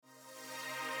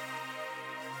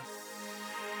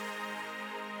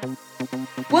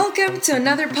Welcome to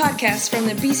another podcast from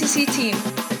the BCC team.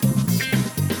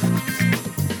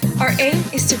 Our aim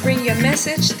is to bring you a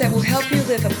message that will help you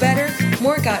live a better,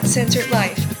 more God-centered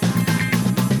life.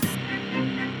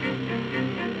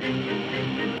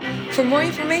 For more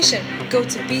information, go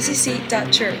to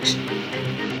bcc.church.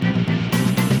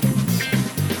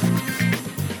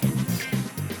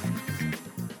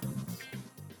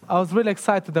 I was really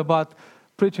excited about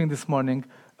preaching this morning.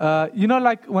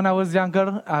 Like when I was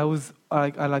younger, I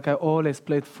always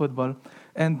played football.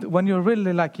 And when you're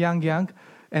really like young,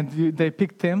 and they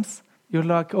pick teams, you're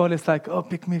like always like, oh,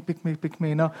 pick me,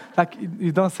 Like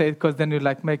you don't say it because then you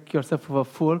like make yourself a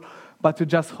fool, but you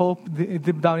just hope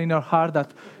deep down in your heart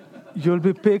that you'll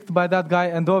be picked by that guy,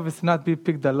 and obviously not be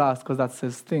picked the last, because that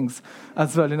says things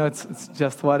as well. It's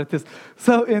just what it is.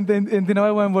 So in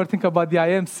when we're thinking about the I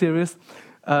Am series,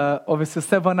 obviously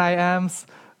 7 I Ams,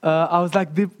 I was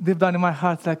like deep down in my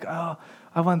heart, like, oh,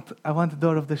 I want the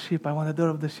door of the sheep. I want the door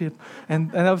of the sheep. And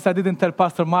obviously I didn't tell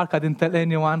Pastor Mark. I didn't tell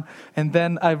anyone. And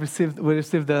then we received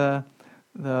the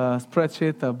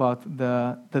spreadsheet about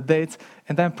the dates.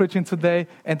 And I'm preaching today,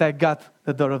 and I got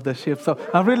the door of the sheep. So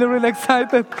I'm really, really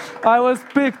excited. I was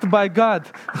picked by God.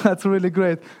 That's really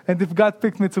great. And if God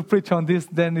picked me to preach on this,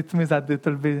 then it means that it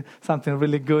will be something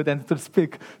really good, and it will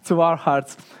speak to our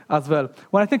hearts as well.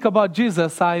 When I think about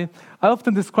Jesus, I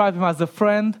often describe him as a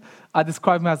friend. I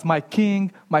describe him as my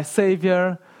king, my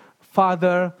savior,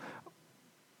 father,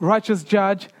 righteous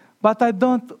judge. But I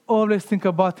don't always think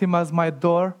about him as my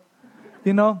door.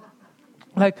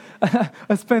 Like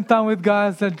I spend time with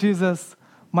God, I said, Jesus,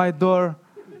 my door.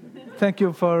 Thank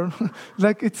you for,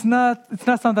 like, it's not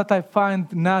something that I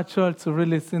find natural to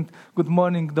really think, good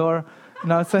morning, door.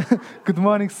 Say, good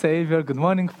morning, Savior, good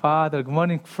morning, Father, good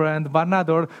morning, friend, but not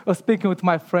door. I was speaking with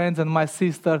my friends, and my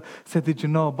sister said, did you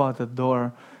know about the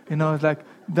door? It's like,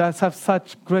 I have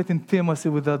such great intimacy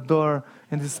with the door,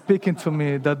 and it's speaking to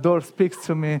me. The door speaks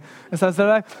to me. And so I said,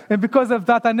 like, and because of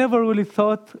that, I never really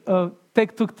thought,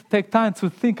 take time to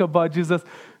think about Jesus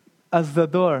as the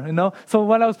door, So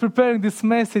when I was preparing this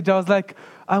message, I was like,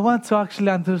 I want to actually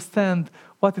understand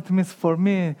what it means for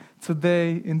me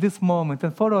today, in this moment,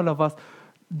 and for all of us,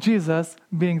 Jesus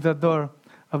being the door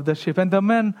of the sheep. And the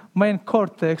main core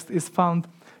text is found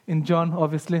in John,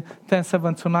 obviously,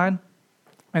 10:7-9.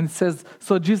 And it says,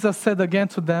 so Jesus said again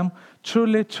to them,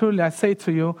 truly, truly, I say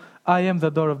to you, I am the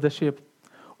door of the sheep.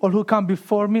 All who come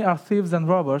before me are thieves and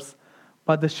robbers,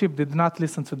 but the sheep did not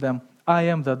listen to them. I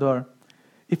am the door.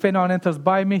 If anyone enters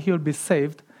by me, he will be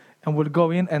saved, and will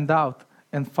go in and out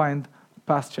and find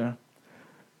pasture.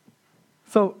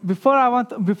 So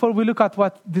before we look at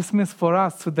what this means for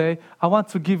us today, I want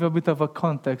to give a bit of a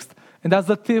context. And as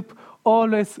a tip,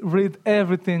 always read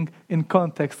everything in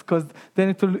context, because then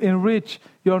it will enrich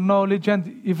your knowledge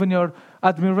and even your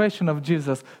admiration of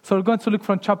Jesus. So we're going to look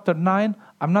from chapter 9.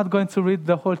 I'm not going to read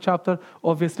the whole chapter.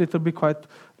 Obviously, it will be quite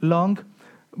long.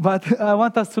 But I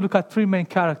want us to look at 3 main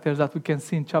characters that we can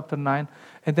see in chapter 9.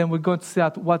 And then we're going to see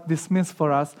what this means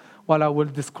for us, while I will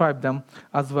describe them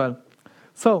as well.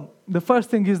 So the first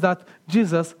thing is that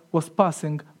Jesus was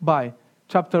passing by.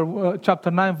 Chapter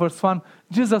 9, verse 1,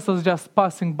 Jesus was just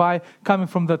passing by, coming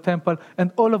from the temple, and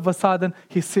all of a sudden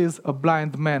he sees a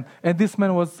blind man. And this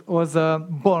man was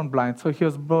born blind, so he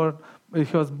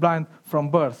was blind from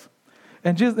birth.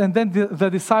 And then the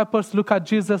disciples look at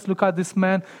Jesus, look at this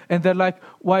man, and they're like,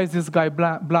 why is this guy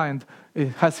blind?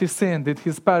 Has he sinned? Did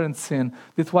his parents sin?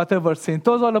 Did whatever sin? It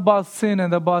was all about sin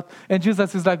and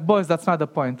Jesus is like, boys, that's not the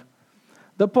point.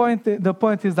 The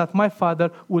point is that my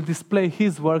Father will display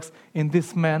his works in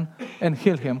this man and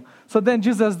heal him. So then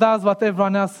Jesus does what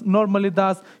everyone else normally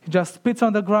does. He just spits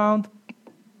on the ground,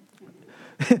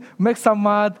 makes some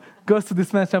mud, goes to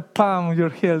this man and bam,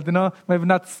 you're healed. Maybe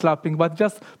not slapping, but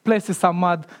just places some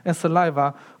mud and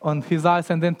saliva on his eyes,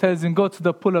 and then tells him, go to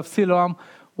the pool of Siloam,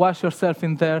 wash yourself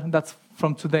in there. That's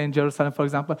from today in Jerusalem, for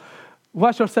example.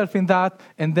 Wash yourself in that,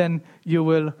 and then you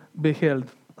will be healed.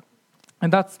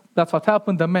 And that's what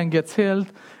happened. The man gets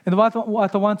healed. And what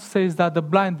I want to say is that the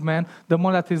blind man, the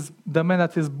man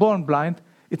that is born blind,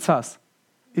 it's us.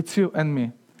 It's you and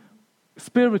me.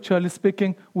 Spiritually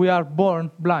speaking, we are born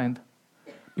blind.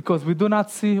 Because we do not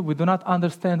see, we do not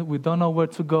understand, we don't know where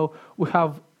to go. We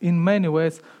have, in many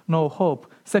ways, no hope.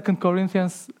 2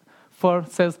 Corinthians 4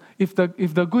 says, if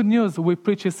the good news we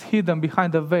preach is hidden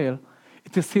behind a veil,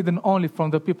 it is hidden only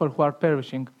from the people who are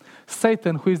perishing.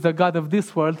 Satan, who is the god of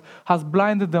this world, has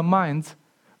blinded the minds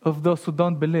of those who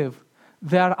don't believe.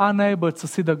 They are unable to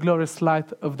see the glorious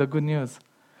light of the good news.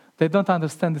 They don't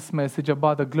understand this message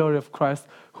about the glory of Christ,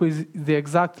 who is the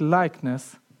exact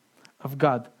likeness of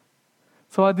God.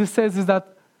 So what this says is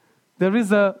that there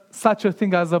is such a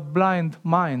thing as a blind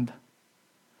mind.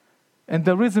 And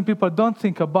the reason people don't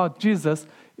think about Jesus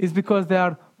is because they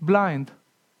are blind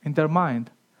in their mind.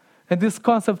 And this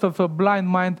concept of a blind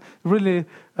mind really,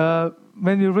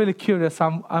 when you're really curious,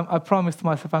 I promised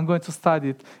myself I'm going to study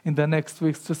it in the next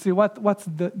weeks to see what's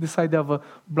this idea of a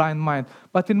blind mind.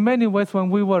 But in many ways, when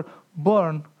we were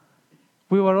born,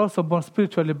 we were also born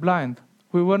spiritually blind.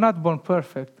 We were not born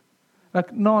perfect.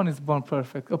 Like, no one is born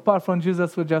perfect. Apart from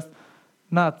Jesus, we're just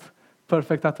not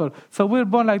perfect at all. So we're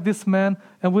born like this man,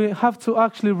 and we have to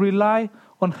actually rely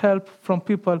on help from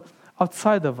people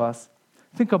outside of us.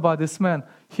 Think about this man.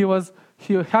 He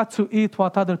had to eat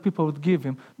what other people would give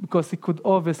him, because he could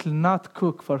obviously not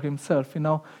cook for himself,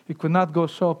 He could not go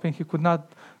shopping. He could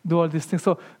not do all these things.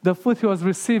 So the food he was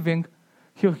receiving,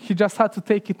 he just had to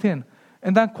take it in.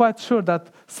 And I'm quite sure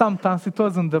that sometimes it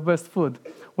wasn't the best food.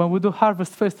 When we do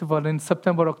Harvest Festival in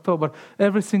September, October,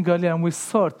 every single year, and we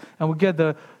sort, and we get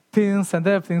the tins and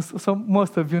everything, so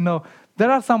most of you know,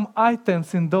 there are some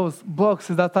items in those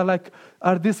boxes that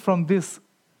are this from this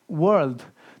world.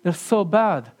 They're so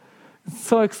bad. It's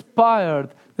so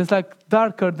expired. It's like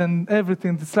darker than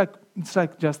everything. It's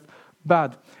like just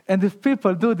bad. And if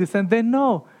people do this, and they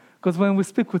know, because when we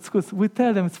speak with schools, we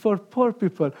tell them it's for poor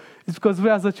people. It's because we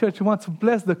as a church want to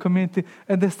bless the community,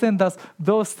 and they send us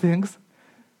those things.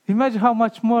 Imagine how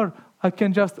much more I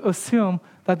can just assume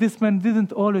that this man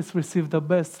didn't always receive the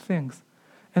best things.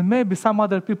 And maybe some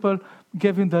other people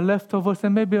gave him the leftovers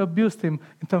and maybe abused him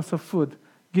in terms of food,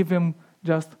 give him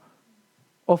just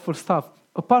awful stuff.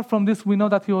 Apart from this, we know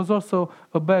that he was also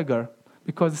a beggar,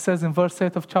 because it says in verse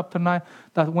 8 of chapter 9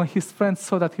 that when his friends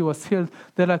saw that he was healed,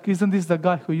 they're like, isn't this the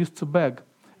guy who used to beg?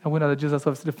 And we know that Jesus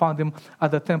obviously found him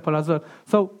at the temple as well.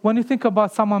 So when you think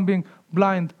about someone being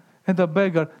blind and a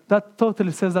beggar, that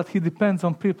totally says that he depends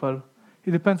on people.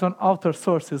 He depends on outer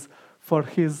sources for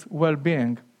his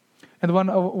well-being. And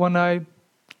when I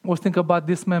was thinking about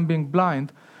this man being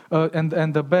blind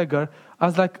and the beggar, I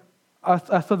was like, I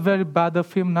thought very bad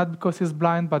of him, not because he's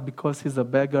blind, but because he's a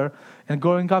beggar. And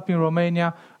growing up in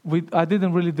Romania, I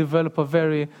didn't really develop a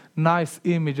very nice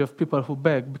image of people who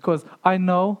beg, because I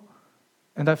know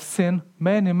and I've seen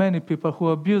many, many people who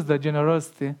abuse the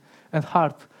generosity and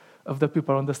heart of the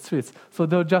people on the streets. So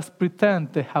they'll just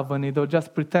pretend they have a need, they'll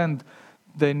just pretend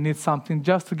they need something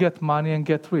just to get money and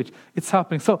get rich. It's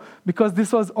happening. So because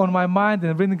this was on my mind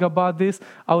and reading about this,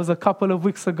 I was a couple of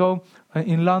weeks ago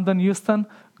in London, Euston,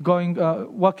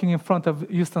 walking in front of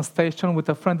Euston Station with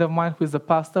a friend of mine who is a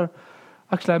pastor.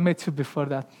 Actually, I met you before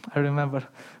that, I remember,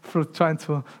 through trying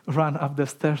to run up the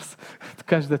stairs to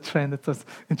catch the train. It was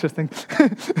interesting.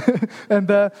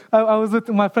 And I was with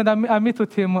my friend. I meet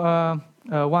with him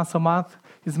once a month.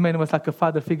 His man was like a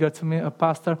father figure to me, a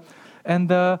pastor. And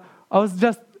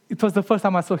it was the first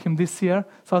time I saw him this year,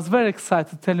 so I was very excited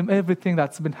to tell him everything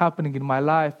that's been happening in my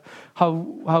life,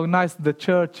 how nice the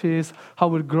church is, how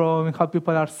we're growing, how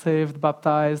people are saved,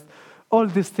 baptized, all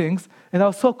these things. And I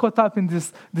was so caught up in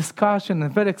this discussion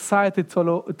and very excited.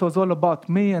 It was all about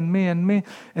me and me and me.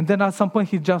 And then at some point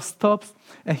he just stops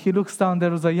and he looks down.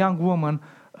 There was a young woman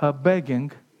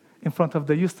begging in front of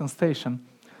the Euston Station.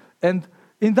 And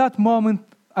in that moment,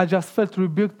 I just felt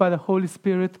rebuked by the Holy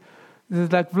Spirit.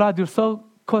 It's like, Vlad, you're so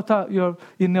caught up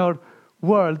in your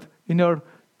world, in your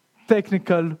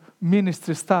technical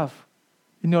ministry stuff,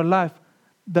 in your life,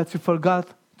 that you forgot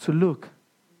to look.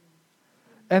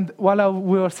 And while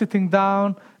we were sitting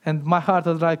down, and my heart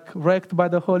was like wrecked by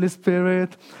the Holy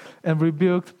Spirit and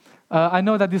rebuked, I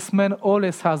know that this man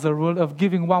always has a rule of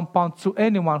giving £1 to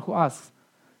anyone who asks.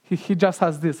 He just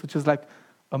has this, which is like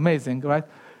amazing, right?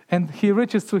 And he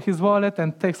reaches to his wallet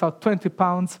and takes out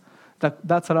 £20.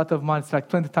 That's a lot of money. It's like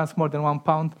 20 times more than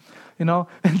 £1,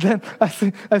 And then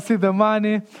I see the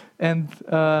money, and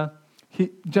he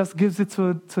just gives it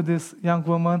to this young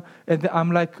woman. And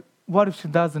I'm like, what if she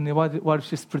doesn't? What if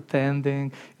she's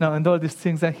pretending? And all these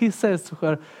things. And he says to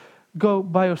her, go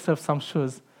buy yourself some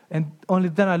shoes. And only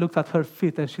then I looked at her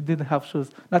feet, and she didn't have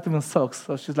shoes, not even socks.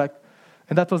 So she's like,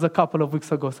 and that was a couple of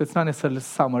weeks ago, so it's not necessarily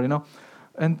summer,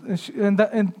 And in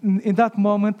that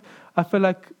moment, I felt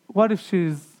like, what if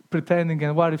she's pretending,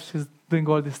 and what if she's doing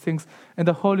all these things? And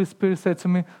the Holy Spirit said to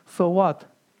me, so what?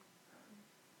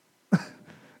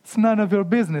 It's none of your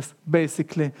business,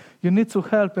 basically. You need to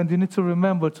help, and you need to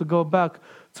remember to go back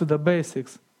to the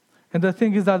basics. And the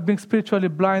thing is that being spiritually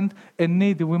blind and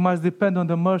needy, we must depend on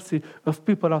the mercy of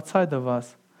people outside of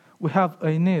us. We have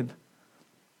a need.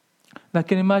 And I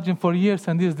can imagine for years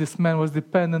and years this man was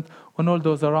dependent on all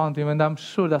those around him, and I'm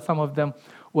sure that some of them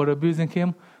were abusing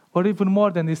him. Or even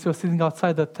more than this, you're sitting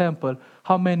outside the temple.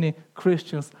 How many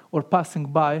Christians were passing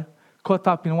by, caught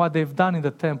up in what they've done in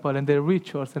the temple and their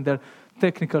rituals and their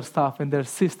technical stuff and their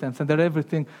systems and their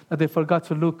everything, that they forgot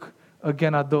to look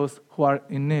again at those who are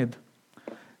in need.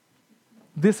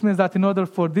 This means that in order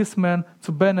for this man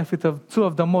to benefit of two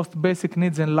of the most basic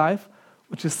needs in life,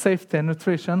 which is safety and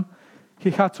nutrition, he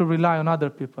had to rely on other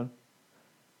people.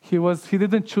 He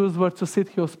didn't choose where to sit,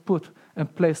 he was put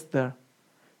and placed there.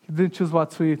 He didn't choose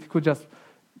what to eat, he could just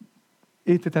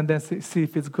eat it and then see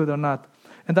if it's good or not.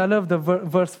 And I love the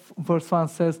verse 1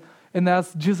 says, and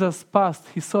as Jesus passed,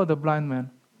 he saw the blind man.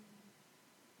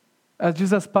 As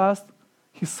Jesus passed,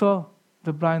 he saw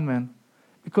the blind man.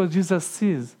 Because Jesus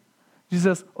sees,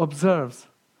 Jesus observes.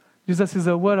 Jesus is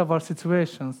aware of our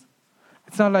situations.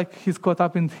 It's not like he's caught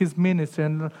up in his ministry.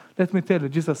 And let me tell you,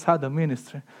 Jesus had a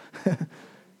ministry.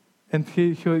 And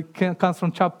he comes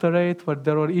from chapter 8, where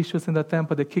there were issues in the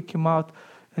temple. They kick him out.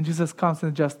 And Jesus comes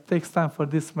and just takes time for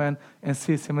this man and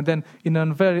sees him. And then in a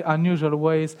very unusual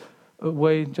way,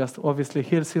 just obviously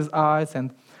heals his eyes.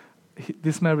 And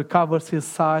this man recovers his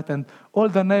sight. And all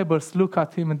the neighbors look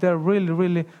at him and they're really,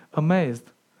 really amazed.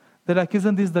 They're like,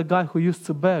 isn't this the guy who used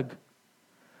to beg?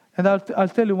 And I'll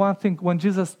tell you one thing. When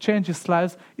Jesus changes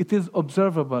lives, it is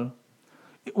observable.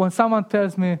 When someone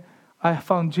tells me, I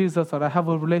found Jesus or I have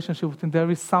a relationship with him, there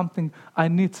is something I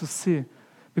need to see.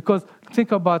 Because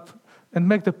think about and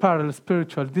make the parallel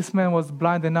spiritual. This man was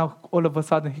blind and now all of a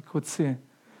sudden he could see.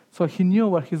 So he knew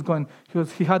where he's going.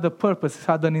 He had a purpose, he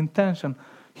had an intention.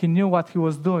 He knew what he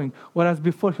was doing. Whereas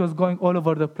before he was going all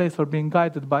over the place or being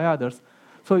guided by others.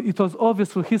 So it was obvious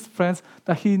to his friends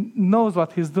that he knows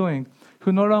what he's doing.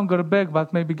 He no longer beg,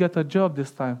 but maybe get a job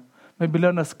this time. Maybe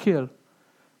learn a skill.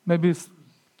 Maybe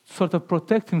sort of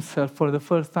protect himself for the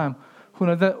first time.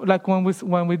 Like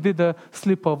when we did a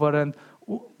sleepover, and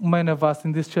many of us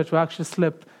in this church, we actually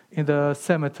slept in the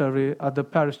cemetery at the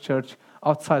parish church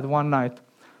outside one night.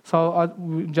 So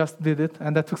we just did it,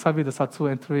 and I took some videos at 2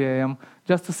 and 3 a.m.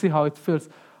 just to see how it feels.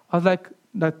 I was like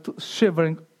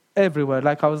shivering everywhere,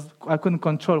 like I couldn't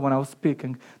control when I was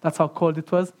speaking. That's how cold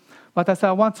it was. But I said,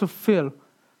 I want to feel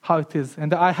how it is.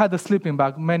 And I had a sleeping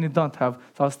bag. Many don't have,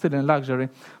 so I was still in luxury.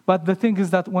 But the thing is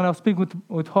that when I was speaking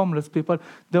with homeless people,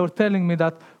 they were telling me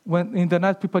that when in the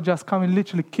night people just come and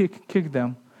literally kick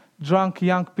them. Drunk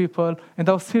young people, and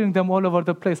I was hearing them all over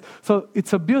the place. So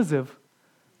it's abusive.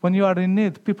 When you are in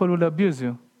need, people will abuse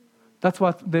you. That's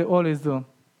what they always do.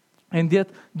 And yet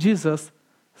Jesus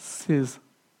sees.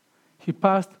 He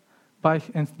passed by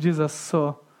and Jesus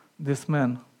saw this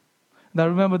man. And I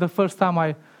remember the first time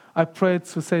I prayed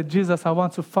to say, Jesus, I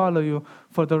want to follow you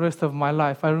for the rest of my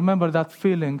life. I remember that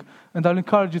feeling, and I'll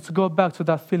encourage you to go back to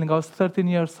that feeling. I was 13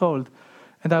 years old,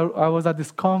 and I was at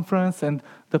this conference, and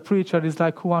the preacher is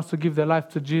like, who wants to give their life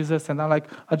to Jesus? And I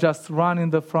just ran in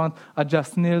the front, I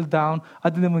just kneeled down. I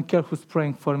didn't even care who's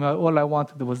praying for me. All I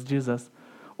wanted was Jesus.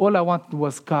 All I wanted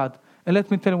was God. And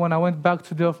let me tell you, when I went back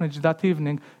to the orphanage that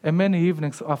evening, and many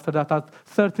evenings after that, at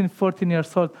 13, 14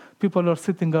 years old, people were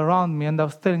sitting around me, and I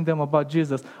was telling them about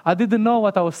Jesus. I didn't know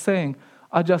what I was saying.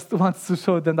 I just wanted to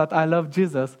show them that I love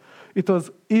Jesus. It was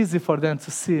easy for them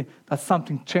to see that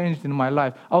something changed in my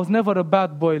life. I was never a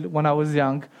bad boy when I was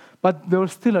young, but there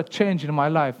was still a change in my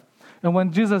life. And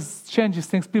when Jesus changes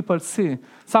things, people see.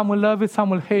 Some will love it,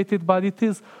 some will hate it, but it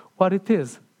is what it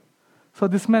is. So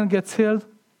this man gets healed,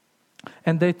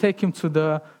 and they take him to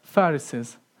the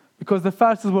Pharisees. Because the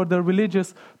Pharisees were the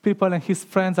religious people, and his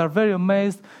friends are very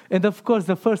amazed. And of course,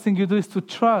 the first thing you do is to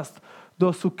trust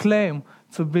those who claim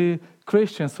to be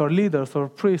Christians or leaders or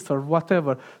priests or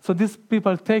whatever. So these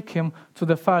people take him to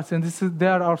the Pharisees, and they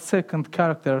are our second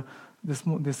character this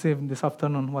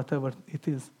afternoon, whatever it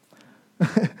is.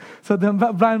 So the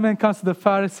blind man comes to the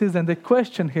Pharisees, and they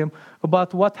question him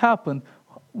about what happened.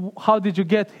 How did you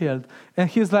get healed? And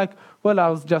he's like, well, I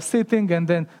was just sitting, and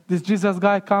then this Jesus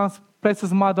guy comes,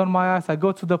 places mud on my eyes. I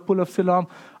go to the pool of Siloam,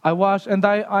 I wash, and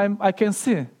I can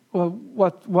see. Well,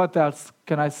 what else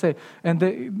can I say? And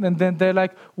then they're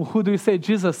like, well, who do you say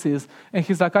Jesus is? And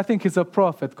he's like, I think he's a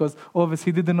prophet, because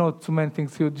obviously he didn't know too many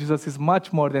things. Jesus is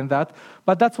much more than that.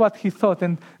 But that's what he thought.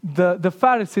 And the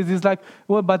Pharisees is like,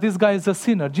 well, but this guy is a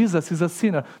sinner. Jesus is a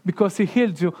sinner because he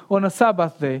healed you on a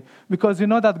Sabbath day. Because you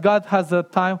know that God has a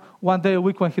time, one day a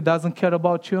week, when he doesn't care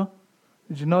about you?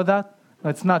 Did you know that? No,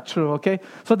 it's not true, okay?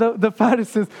 So the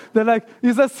Pharisees, they're like,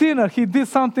 he's a sinner. He did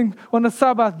something on a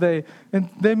Sabbath day. And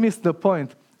they miss the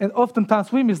point. And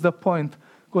oftentimes we miss the point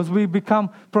because we become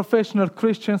professional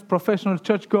Christians, professional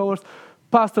churchgoers,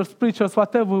 pastors, preachers,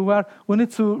 whatever we are. We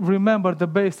need to remember the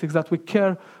basics, that we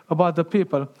care about the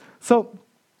people. So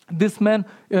this man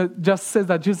just says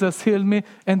that Jesus healed me.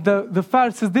 And the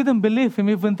Pharisees didn't believe him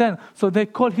even then. So they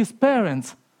called his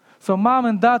parents. So mom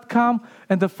and dad come,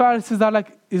 and the Pharisees are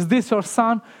like, is this your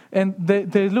son? And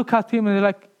they look at him, and they're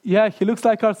like, yeah, he looks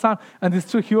like our son. And it's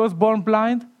true, he was born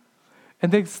blind.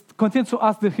 And they continue to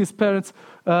ask his parents,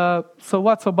 so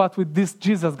what's about with this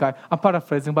Jesus guy? I'm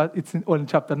paraphrasing, but it's all in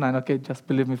chapter 9. Okay, just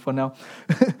believe me for now.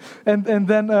 and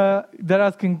then they're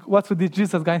asking, what's with this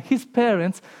Jesus guy? And his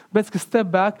parents basically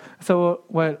step back. So,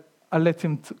 well, I'll let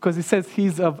him, because he says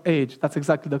he's of age. That's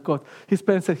exactly the quote. His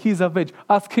parents said, he's of age.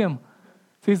 Ask him.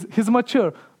 He's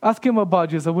mature. Ask him about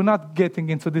Jesus. We're not getting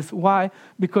into this. Why?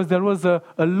 Because there was a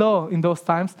law in those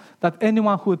times that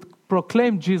anyone who would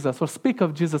proclaim Jesus or speak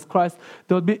of Jesus Christ,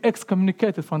 they would be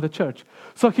excommunicated from the church.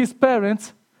 So his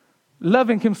parents,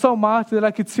 loving him so much, they're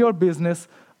like, it's your business.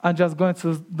 I'm just going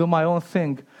to do my own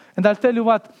thing. And I'll tell you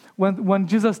what, when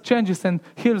Jesus changes and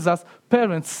heals us,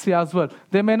 parents see as well.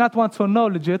 They may not want to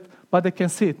acknowledge it, but they can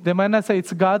see it. They might not say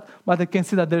it's God, but they can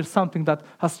see that there's something that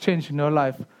has changed in your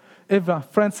life. Everyone,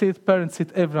 friends see it, parents see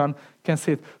it, everyone can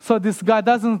see it. So this guy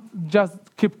doesn't just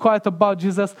keep quiet about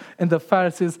Jesus, and the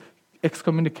Pharisees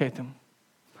excommunicate him.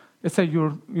 They say,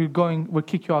 we'll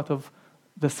kick you out of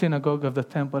the synagogue of the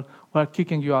temple, we're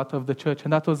kicking you out of the church.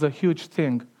 And that was a huge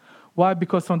thing. Why?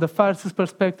 Because from the Pharisees'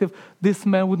 perspective, this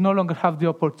man would no longer have the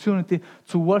opportunity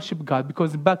to worship God,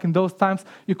 because back in those times,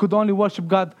 you could only worship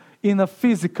God in a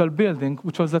physical building,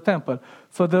 which was the temple.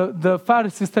 So the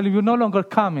Pharisees tell you, you're no longer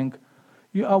coming.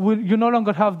 You no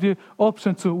longer have the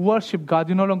option to worship God.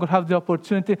 You no longer have the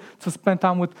opportunity to spend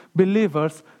time with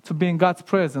believers, to be in God's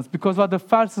presence. Because what the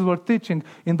Pharisees were teaching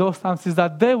in those times is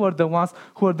that they were the ones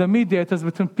who were the mediators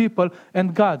between people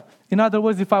and God. In other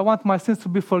words, if I want my sins to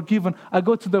be forgiven, I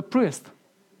go to the priest.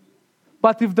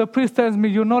 But if the priest tells me,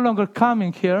 you're no longer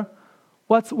coming here,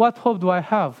 what hope do I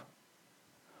have?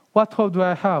 What hope do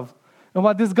I have? And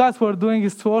what these guys were doing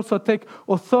is to also take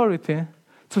authority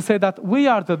to say that we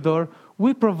are the door,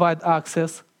 we provide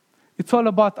access. It's all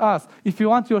about us. If you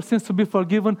want your sins to be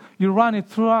forgiven, you run it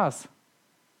through us.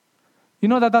 You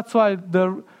know that's why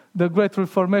the Great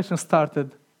Reformation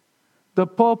started. The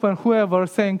Pope and whoever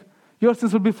saying, your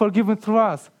sins will be forgiven through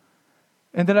us.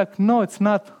 And they're like, no, it's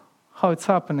not how it's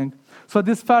happening. So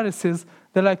these Pharisees,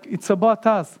 they're like, it's about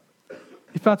us.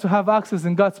 If you want to have access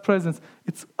in God's presence,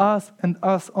 it's us and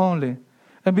us only.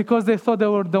 And because they thought they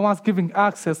were the ones giving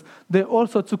access, they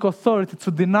also took authority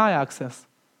to deny access.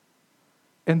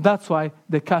 And that's why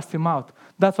they cast him out.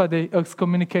 That's why they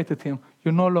excommunicated him.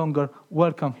 You're no longer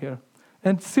welcome here.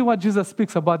 And see what Jesus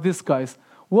speaks about these guys.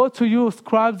 Woe to you,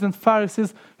 scribes and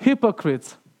Pharisees,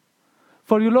 hypocrites!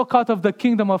 For you look out of the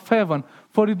kingdom of heaven,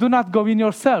 for you do not go in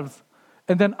yourselves.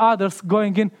 And then others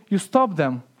going in, you stop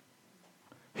them.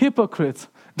 Hypocrites.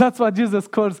 That's what Jesus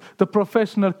calls the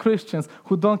professional Christians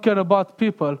who don't care about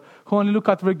people, who only look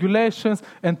at regulations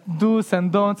and do's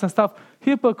and don'ts and stuff.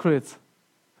 Hypocrites.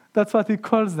 That's what he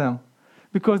calls them.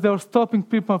 Because they were stopping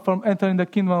people from entering the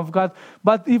kingdom of God.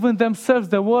 But even themselves,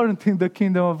 they weren't in the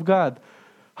kingdom of God.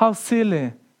 How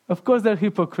silly. Of course they're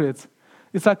hypocrites.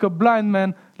 It's like a blind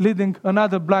man leading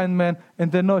another blind man,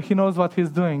 and he knows what he's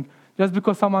doing. Just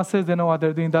because someone says they know what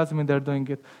they're doing doesn't mean they're doing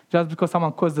it. Just because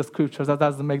someone quotes the scriptures, that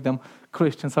doesn't make them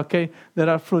Christians, okay? There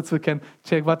are fruits we can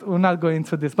check, but we're not going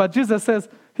into this. But Jesus says,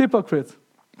 hypocrites.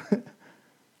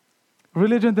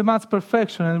 Religion demands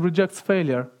perfection and rejects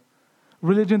failure.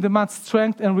 Religion demands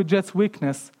strength and rejects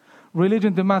weakness.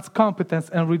 Religion demands competence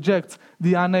and rejects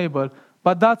the unable.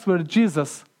 But that's where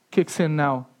Jesus kicks in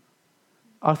now.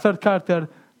 Our third character,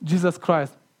 Jesus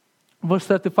Christ. Verse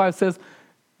 35 says,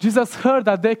 Jesus heard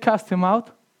that they cast him out,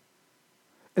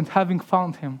 and having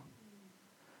found him.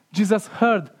 Jesus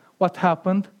heard what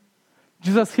happened.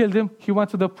 Jesus healed him. He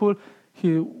went to the pool.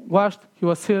 He washed. He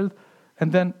was healed.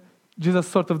 And then Jesus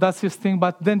sort of does his thing,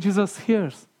 but then Jesus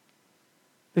hears.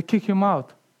 They kick him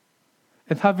out.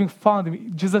 And having found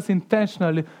him, Jesus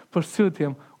intentionally pursued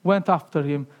him, went after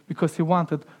him because he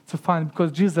wanted to find him,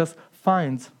 because Jesus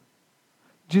finds.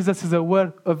 Jesus is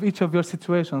aware of each of your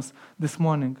situations this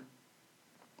morning.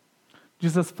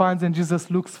 Jesus finds and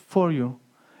Jesus looks for you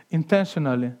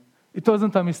intentionally. It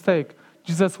wasn't a mistake.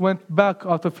 Jesus went back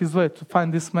out of his way to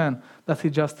find this man that he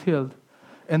just healed.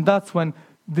 And that's when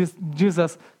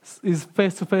Jesus is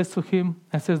face to face to him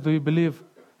and says, do you believe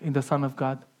in the Son of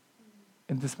God?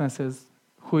 And this man says,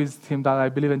 who is him that I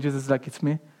believe? And Jesus is like, it's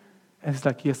me. And he's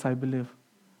like, yes, I believe.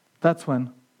 That's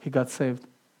when he got saved.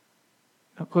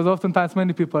 Because oftentimes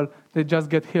many people, they just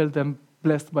get healed and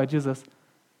blessed by Jesus,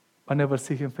 but never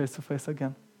see him face to face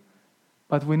again.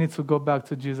 But we need to go back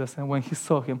to Jesus. And when he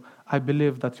saw him, I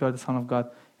believe that you are the Son of God.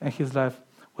 And his life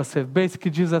was saved. Basically,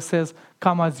 Jesus says,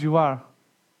 come as you are.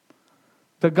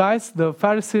 The guys, the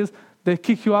Pharisees, they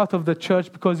kick you out of the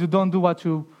church because you don't do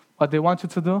what they want you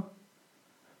to do.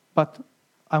 but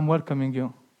I'm welcoming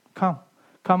you. Come.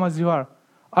 Come as you are.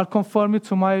 I'll conform you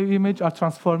to my image. I'll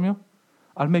transform you.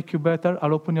 I'll make you better.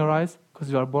 I'll open your eyes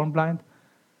because you are born blind.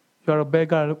 You are a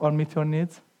beggar. I'll meet your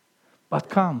needs. But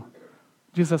come.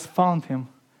 Jesus found him.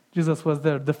 Jesus was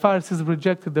there. The Pharisees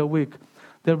rejected the weak.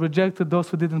 They rejected those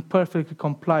who didn't perfectly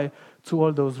comply to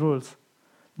all those rules.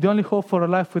 The only hope for a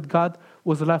life with God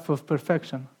was a life of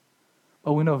perfection.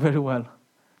 But we know very well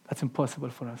that's impossible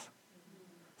for us.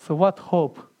 So what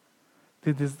hope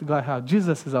did this guy have?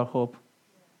 Jesus is our hope.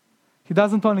 He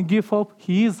doesn't only give hope,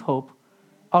 he is hope,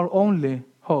 our only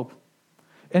hope.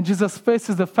 And Jesus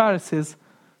faces the Pharisees,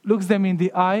 looks them in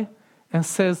the eye, and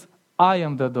says, I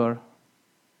am the door.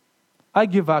 I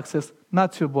give access,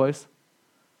 not you, boys.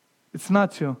 It's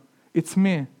not you, it's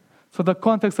me. So the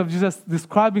context of Jesus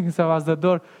describing himself as the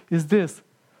door is this.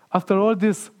 After all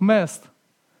this mess,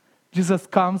 Jesus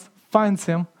comes, finds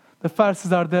him, the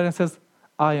Pharisees are there and says,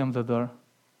 I am the door.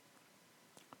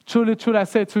 Truly, truly, I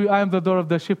say to you, I am the door of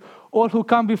the sheep. All who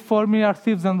come before me are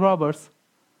thieves and robbers.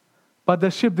 But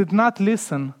the sheep did not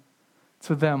listen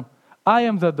to them. I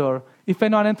am the door. If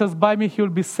anyone enters by me, he will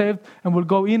be saved and will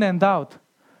go in and out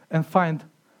and find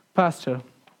pasture.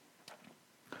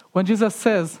 When Jesus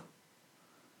says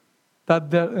that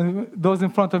those in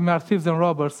front of me are thieves and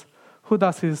robbers, who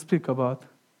does he speak about?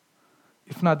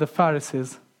 If not the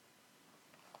Pharisees,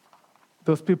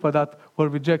 those people that were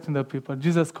rejecting the people.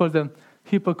 Jesus called them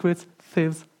hypocrites,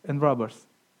 thieves, and robbers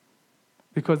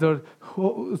because they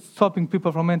were stopping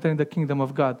people from entering the kingdom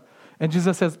of God. And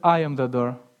Jesus says, I am the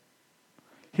door.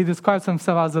 He describes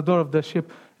himself as the door of the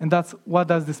sheep, and that's what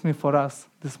does this mean for us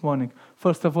this morning?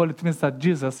 First of all, it means that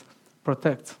Jesus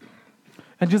protects.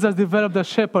 And Jesus developed the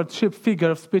shepherd-sheep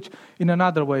figure of speech in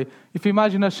another way. If you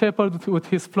imagine a shepherd with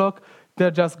his flock,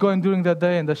 they're just going during the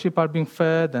day and the sheep are being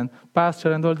fed and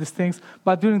pasture and all these things.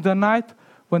 But during the night,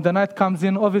 when the night comes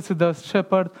in, obviously the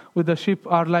shepherd with the sheep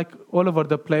are like all over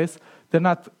the place. They're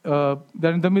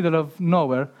in the middle of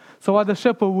nowhere. So what the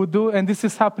shepherd would do, and this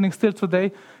is happening still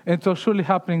today, and it was surely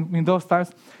happening in those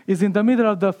times, is in the middle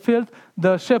of the field,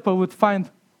 the shepherd would find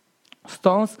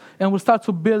stones and will start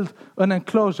to build an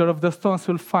enclosure of the stones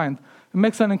he'll find. He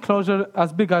makes an enclosure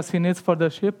as big as he needs for the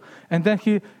sheep, and then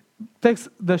he takes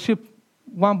the sheep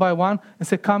one by one and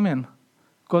say, come in,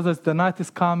 because as the night is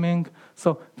coming,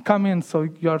 so come in, so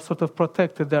you are sort of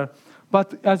protected there.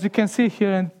 But as you can see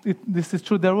here, and this is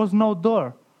true, there was no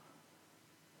door.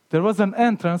 There was an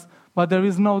entrance, but there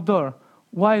is no door.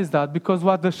 Why is that? Because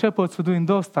what the shepherds would do in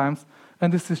those times,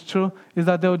 and this is true, is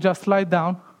that they would just lie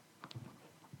down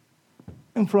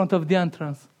in front of the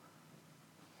entrance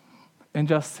and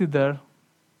just sit there.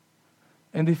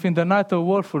 And if in the night a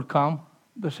wolf will come,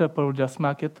 the shepherd will just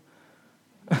smack it.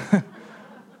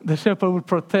 The shepherd will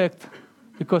protect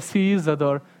because he is the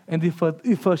door. And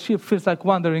if a sheep feels like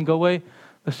wandering away,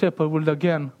 the shepherd will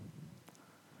again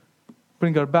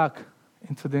bring her back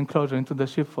into the enclosure, into the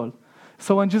sheepfold.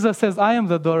 So when Jesus says, I am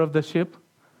the door of the sheep,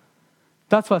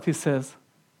 that's what he says.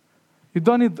 You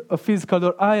don't need a physical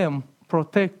door. I am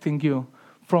protecting you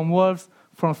from wolves,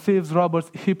 from thieves, robbers,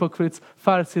 hypocrites,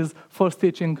 Pharisees, false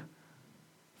teaching,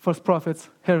 false prophets,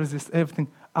 heresies, everything.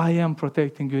 I am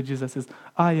protecting you, Jesus says.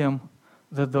 I am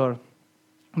the door.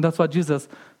 And that's what Jesus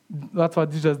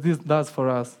does for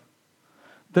us.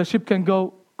 The sheep can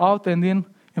go out and in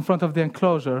front of the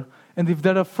enclosure. And if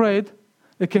they're afraid,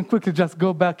 they can quickly just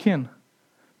go back in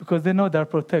because they know they're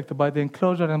protected by the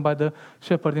enclosure and by the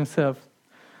shepherd himself.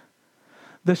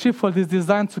 The sheepfold is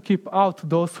designed to keep out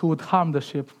those who would harm the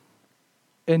sheep.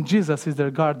 And Jesus is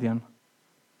their guardian.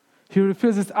 He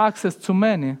refuses access to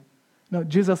many. No,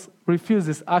 Jesus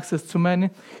refuses access to many,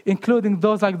 including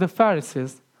those like the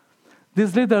Pharisees.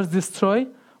 These leaders destroy,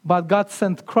 but God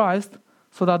sent Christ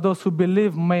so that those who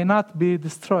believe may not be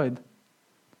destroyed.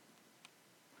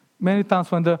 Many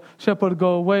times when the shepherd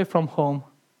go away from home,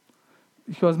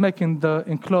 he was making the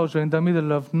enclosure in the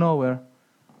middle of nowhere.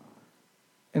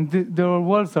 And there were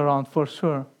wolves around for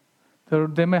sure.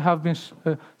 They may have been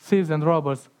thieves and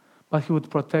robbers, but he would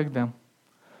protect them.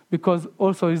 Because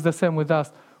also it's the same with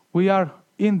us. We are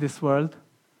in this world,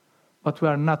 but we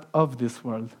are not of this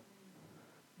world.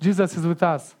 Jesus is with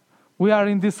us. We are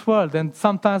in this world, and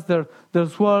sometimes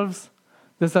there's wolves,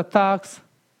 there's attacks,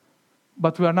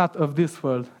 but we are not of this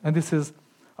world. And this is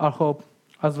our hope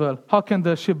as well. How can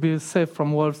the sheep be safe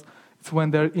from wolves? It's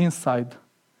when they're inside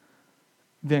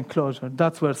the enclosure.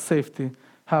 That's where safety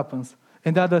happens.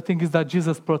 And the other thing is that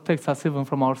Jesus protects us even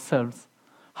from ourselves.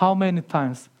 How many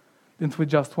times didn't we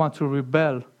just want to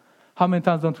rebel? How many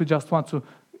times don't we just want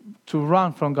to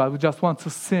run from God? We just want to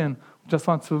sin. We just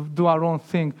want to do our own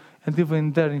thing. And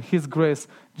even there, in His grace,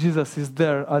 Jesus is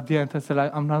there at the end and says,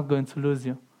 I'm not going to lose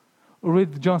you.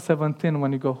 read John 17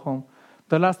 when you go home.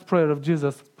 The last prayer of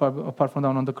Jesus, apart from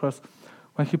down on the cross,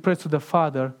 when he prays to the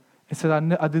Father, he said,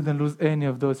 I didn't lose any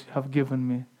of those you have given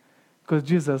me. Because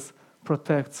Jesus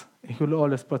protects, and he will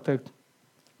always protect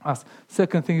us.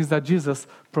 Second thing is that Jesus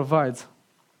provides.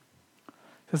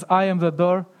 He says, I am the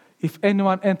door. If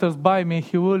anyone enters by me,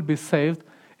 he will be saved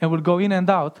and will go in and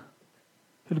out.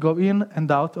 He'll go in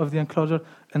and out of the enclosure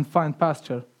and find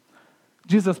pasture.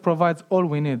 Jesus provides all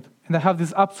we need. And I have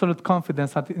this absolute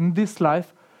confidence that in this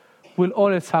life, we'll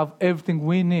always have everything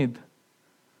we need.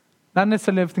 Not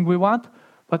necessarily everything we want,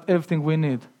 but everything we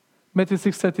need. Matthew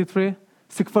 6:33,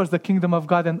 seek first the kingdom of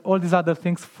God and all these other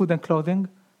things, food and clothing,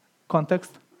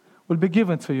 context, will be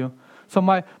given to you. So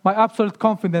my absolute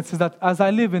confidence is that as I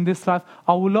live in this life,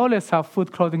 I will always have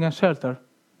food, clothing, and shelter.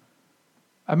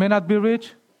 I may not be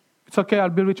rich. It's okay, I'll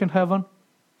be rich in heaven.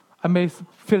 I may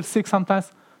feel sick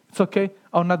sometimes. It's okay,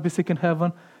 I'll not be sick in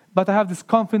heaven. But I have this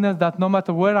confidence that no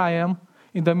matter where I am,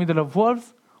 in the middle of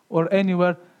wolves or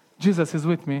anywhere, Jesus is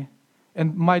with me.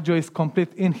 And my joy is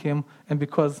complete in him and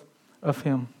because of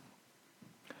him.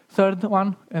 Third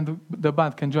one, and the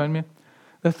band can join me.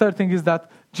 The third thing is that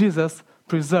Jesus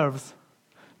preserves.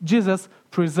 Jesus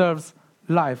preserves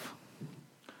life.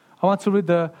 I want to read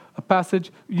a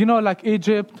passage. You know, like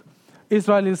Egypt,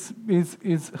 Israel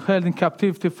is held in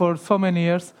captivity for so many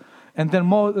years. And then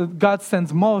God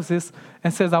sends Moses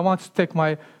and says, I want to take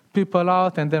my people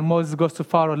out. And then Moses goes to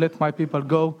Pharaoh, let my people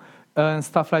go, and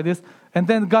stuff like this. And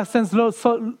then God sends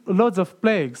loads of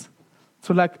plagues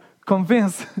to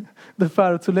convince the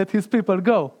Pharaoh to let his people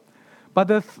go. But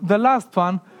the last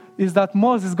one is that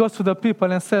Moses goes to the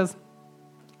people and says,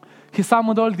 he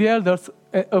summoned all the elders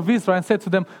of Israel and said to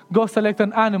them, go select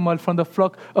an animal from the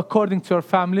flock according to your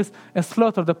families and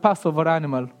slaughter the Passover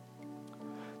animal.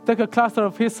 Take a cluster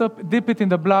of hyssop, dip it in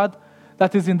the blood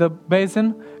that is in the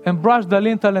basin, and brush the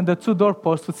lintel and the 2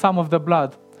 doorposts with some of the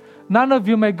blood. None of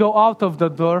you may go out of the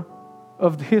door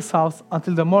of his house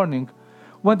until the morning.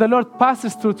 When the Lord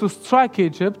passes through to strike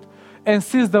Egypt and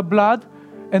sees the blood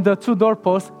and the 2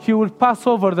 doorposts, he will pass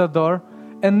over the door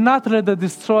and not let the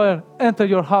destroyer enter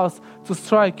your house to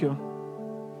strike you.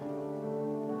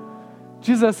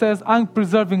 Jesus says, I'm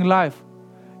preserving life,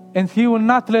 and he will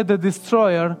not let the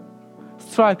destroyer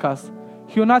strike us.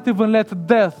 He will not even let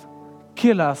death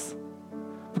kill us.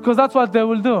 Because that's what they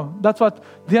will do. That's what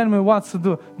the enemy wants to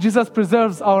do. Jesus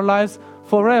preserves our lives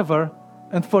forever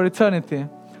and for eternity.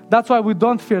 That's why we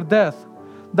don't fear death.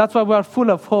 That's why we are full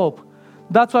of hope.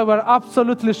 That's why we are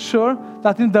absolutely sure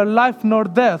that neither life nor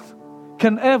death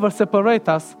can ever separate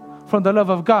us from the love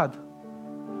of God.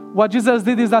 What Jesus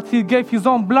did is that he gave his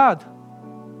own blood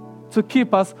to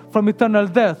keep us from eternal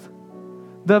death.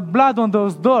 The blood on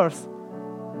those doors,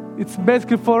 it's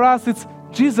basically for us, it's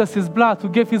Jesus' blood who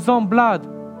gave his own blood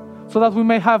so that we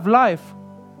may have life.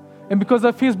 And because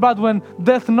of his blood, when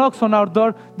death knocks on our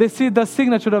door, they see the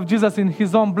signature of Jesus in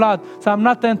his own blood. So I'm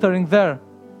not entering there.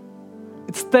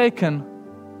 It's taken.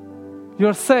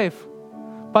 You're safe.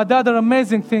 But the other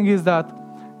amazing thing is that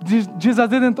Jesus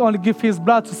didn't only give his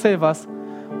blood to save us,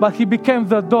 but he became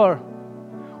the door,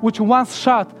 which once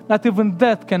shut, not even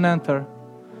death can enter.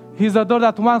 He's a door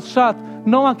that once shut,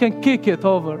 no one can kick it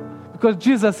over, because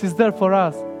Jesus is there for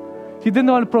us. He didn't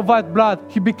only provide blood,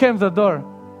 he became the door,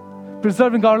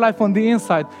 preserving our life on the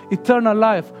inside, eternal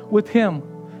life with him,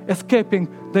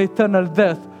 escaping the eternal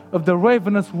death of the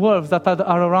ravenous wolves that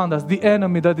are around us, the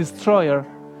enemy, the destroyer.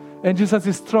 And Jesus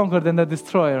is stronger than the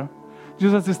destroyer.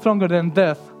 Jesus is stronger than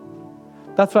death.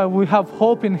 That's why we have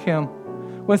hope in him.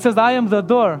 When he says, I am the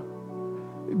door,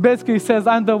 basically he says,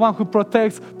 I'm the one who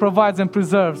protects, provides, and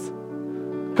preserves.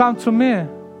 Come to me.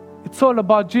 It's all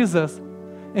about Jesus.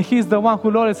 And he's the one who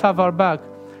will always have our back.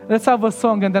 Let's have a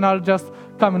song and then I'll just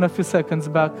come in a few seconds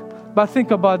back. But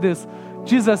think about this.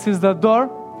 Jesus is the door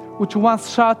which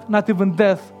once shut, not even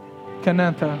death can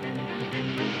enter.